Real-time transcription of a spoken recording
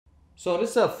So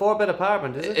this is a 4-bed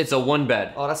apartment, is it? It's a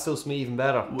 1-bed. Oh, that suits me even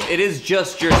better. It is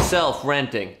just yourself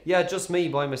renting. Yeah, just me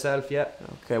by myself, yeah.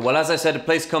 Okay, well as I said, the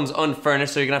place comes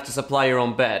unfurnished, so you're gonna have to supply your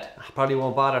own bed. I probably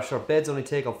won't bother, sure. Beds only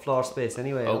take up floor space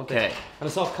anyway, don't they? Okay. And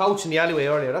I saw a couch in the alleyway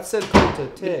earlier. That's still cool to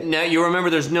take. Now you remember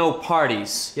there's no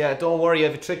parties. Yeah, don't worry, I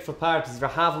have a trick for parties. If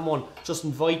you're having one, just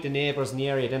invite the neighbours in the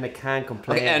area, then they can't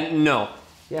complain. Okay, and no.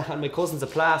 Yeah, and my cousin's a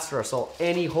plasterer, so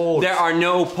any holes. There are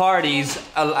no parties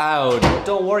allowed. But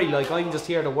don't worry, like, I'm just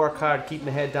here to work hard, keep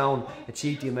my head down,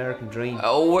 achieve the American dream.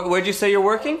 Oh, where'd you say you're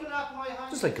working?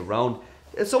 Just like around.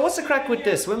 So what's the crack with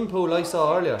the swimming pool I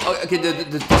saw earlier? Oh, okay,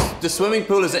 the swimming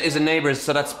pool is a neighbour's,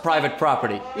 so that's private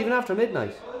property. Even after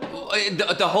midnight?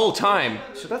 The whole time.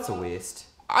 So that's a waste.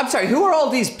 I'm sorry, who are all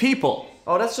these people?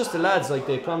 Oh, that's just the lads, like,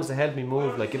 they promised to help me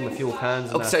move, like, give them a few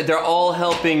cans and Okay, so they're all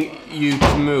helping you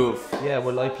to move. Yeah,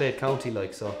 well, I played county,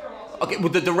 like, so. Okay, well,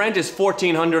 the rent is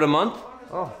 $1,400 a month?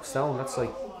 Oh, sound, that's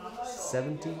like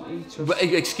 70 each or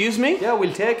Excuse me? Yeah,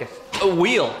 we'll take it. A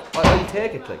wheel? I'll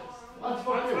take it, like.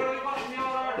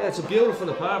 Yeah, it's a beautiful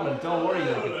apartment, don't worry,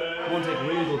 like, I won't take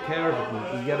real good care of it,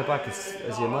 and you get it back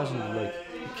as you imagined it, like.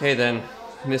 Okay then,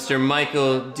 Mr.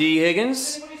 Michael D.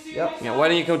 Higgins? Yep. Yeah, why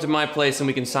don't you come to my place and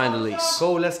we can sign the lease?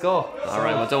 Go, let's go.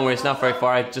 Alright, well don't worry, it's not very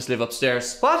far, I just live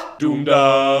upstairs. What? Doomed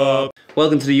up.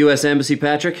 Welcome to the US Embassy,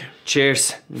 Patrick.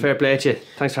 Cheers. Fair play to you.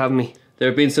 Thanks for having me. There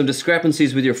have been some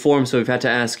discrepancies with your form, so we've had to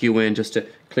ask you in just to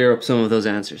clear up some of those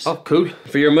answers. Oh, cool.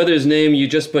 For your mother's name, you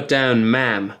just put down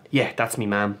ma'am. Yeah, that's me,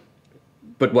 ma'am.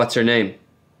 But what's her name?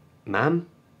 Ma'am?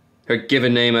 Her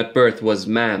given name at birth was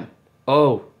ma'am.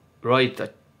 Oh, right. I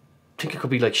think it could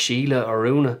be like Sheila or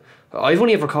Una. I've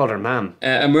only ever called her ma'am.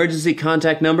 Emergency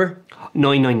contact number?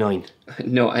 999.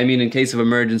 No, I mean in case of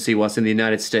emergency, what's in the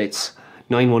United States?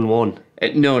 911.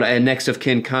 No, next of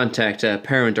kin contact,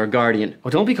 parent or guardian. Oh,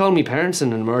 don't be calling me parents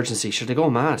in an emergency. Should they go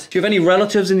mad? Do you have any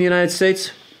relatives in the United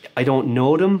States? I don't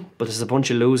know them, but there's a bunch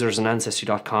of losers on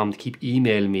Ancestry.com that keep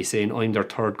emailing me saying I'm their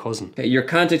third cousin. Your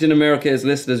contact in America is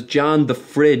listed as John the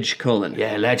Fridge Cullen.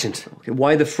 Yeah, legend. Okay,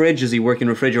 why the fridge? Does he work in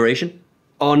refrigeration?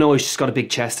 Oh no, he's just got a big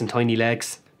chest and tiny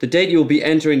legs. The date you will be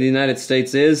entering the United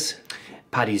States is?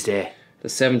 Paddy's Day. The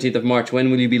 17th of March.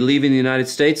 When will you be leaving the United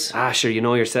States? Ah, sure, you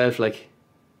know yourself, like.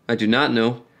 I do not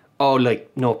know. Oh, like,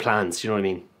 no plans, you know what I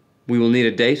mean? We will need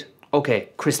a date. Okay,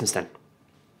 Christmas then.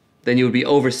 Then you will be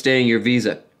overstaying your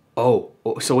visa. Oh,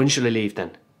 so when should I leave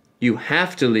then? You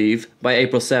have to leave by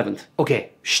April 7th.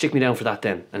 Okay, stick me down for that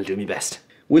then, and I'll do my best.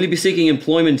 Will you be seeking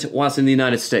employment whilst in the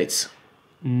United States?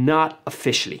 Not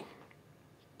officially.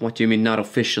 What do you mean, not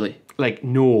officially? Like,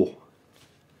 no.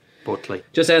 But,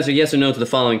 like... Just answer yes or no to the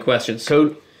following questions.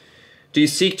 Cool. Do you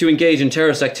seek to engage in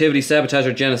terrorist activity, sabotage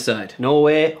or genocide? No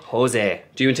way, Jose.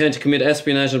 Do you intend to commit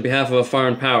espionage on behalf of a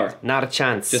foreign power? Not a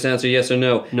chance. Just answer yes or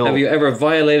no. No. Have you ever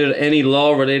violated any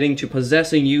law relating to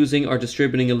possessing, using or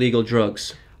distributing illegal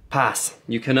drugs? Pass.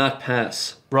 You cannot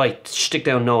pass. Right, stick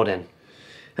down no then.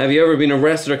 Have you ever been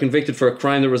arrested or convicted for a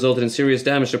crime that resulted in serious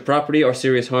damage to property or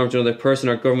serious harm to another person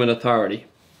or government authority?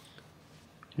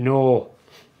 No.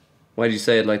 Why did you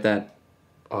say it like that?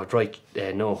 Oh, right,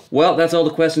 no. Well, that's all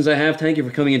the questions I have. Thank you for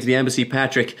coming into the embassy,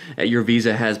 Patrick. Your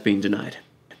visa has been denied.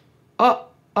 Sure,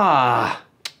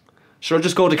 I'll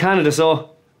just go to Canada,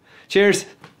 so. Cheers.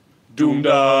 Doomed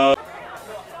up.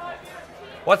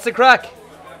 What's the crack?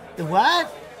 The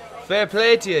what? Fair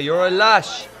play to you, you're a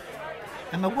lash.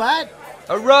 I'm a what?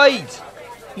 A ride.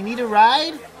 You need a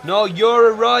ride? No, you're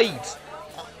a ride.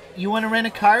 You want to rent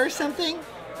a car or something?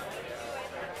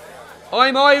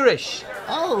 I'm Irish.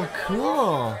 Oh,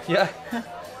 cool. Yeah.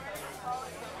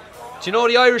 Do you know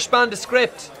the Irish band The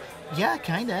Script? Yeah,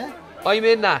 kinda. I'm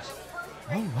in that.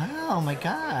 Oh, wow, my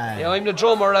God. Yeah, I'm the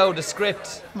drummer out of The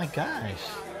Script. Oh, my gosh.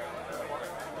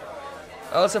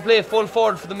 I also play full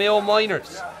forward for the Mayo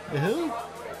Miners. The who?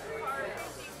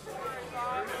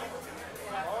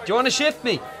 Do you want to shift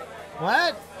me?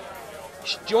 What?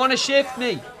 Do you want to shift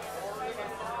me?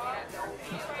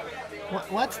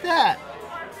 What's that?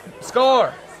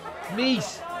 Score.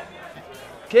 Meet.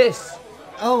 Kiss.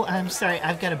 Oh, I'm sorry,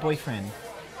 I've got a boyfriend.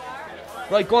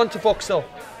 Right, go on to fuck so.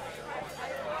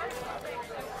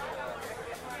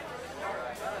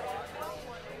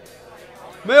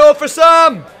 Mayo for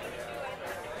Sam!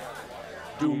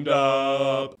 Doomed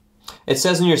up. It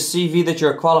says in your CV that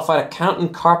you're a qualified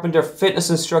accountant, carpenter, fitness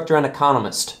instructor and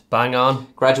economist. Bang on.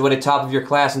 Graduated top of your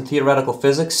class in theoretical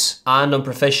physics. And I'm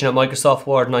proficient at Microsoft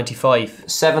Word 95.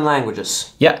 7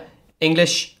 languages. Yeah.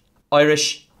 English,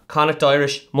 Irish, Connacht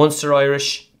Irish, Munster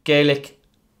Irish, Gaelic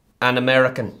and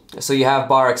American. So you have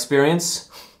bar experience?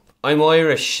 I'm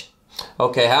Irish.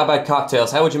 Okay, how about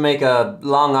cocktails? How would you make a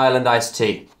Long Island iced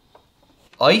tea?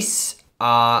 Ice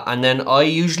And then I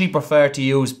usually prefer to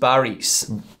use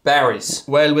berries. Berries.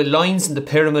 Well, with lines in the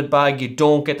pyramid bag, you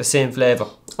don't get the same flavour.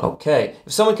 Okay.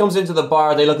 If someone comes into the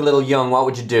bar, they look a little young, what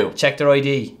would you do? Check their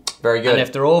ID. Very good. And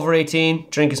if they're over 18,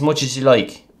 drink as much as you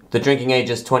like. The drinking age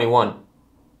is 21.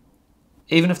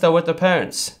 Even if they're with their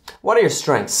parents. What are your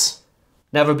strengths?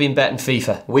 Never been betting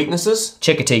FIFA. Weaknesses?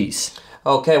 Chickatees.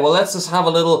 Okay, well let's just have a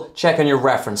little check on your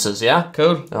references, yeah?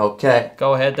 Cool. Okay.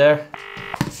 Go ahead there.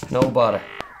 No bother.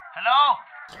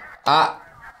 Hello?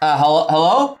 Hello?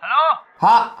 Hello?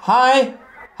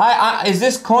 Hi, is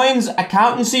this Coins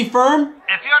Accountancy Firm?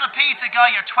 If you're the pizza guy,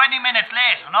 you're 20 minutes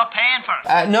late. I'm not paying for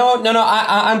it. No,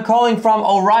 I'm calling from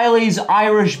O'Reilly's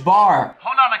Irish Bar.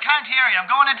 Hold on, I can't hear you. I'm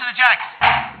going into the jack.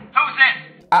 Who's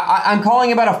this? I'm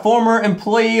calling about a former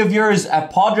employee of yours,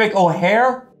 Podrick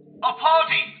O'Hare. Oh,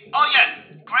 Paudy. Oh,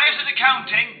 yeah. Great at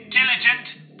accounting, diligent,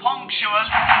 punctual.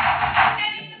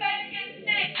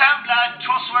 Sound lad,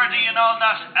 trustworthy and all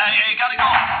that. You gotta go.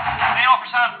 Hey, offer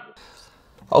Sam.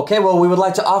 Okay, well, we would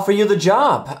like to offer you the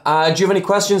job. Do you have any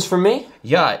questions for me?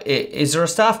 Yeah, is there a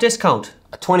staff discount?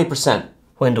 20%.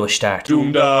 When do I start?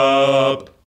 Doomed up.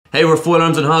 Hey, we're Full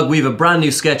Arms and Hog. We have a brand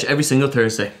new sketch every single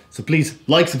Thursday. So please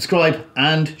like, subscribe,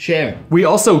 and share. We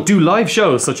also do live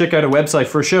shows, so check out our website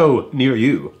for a show near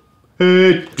you.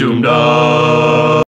 Hey, Doomed Up.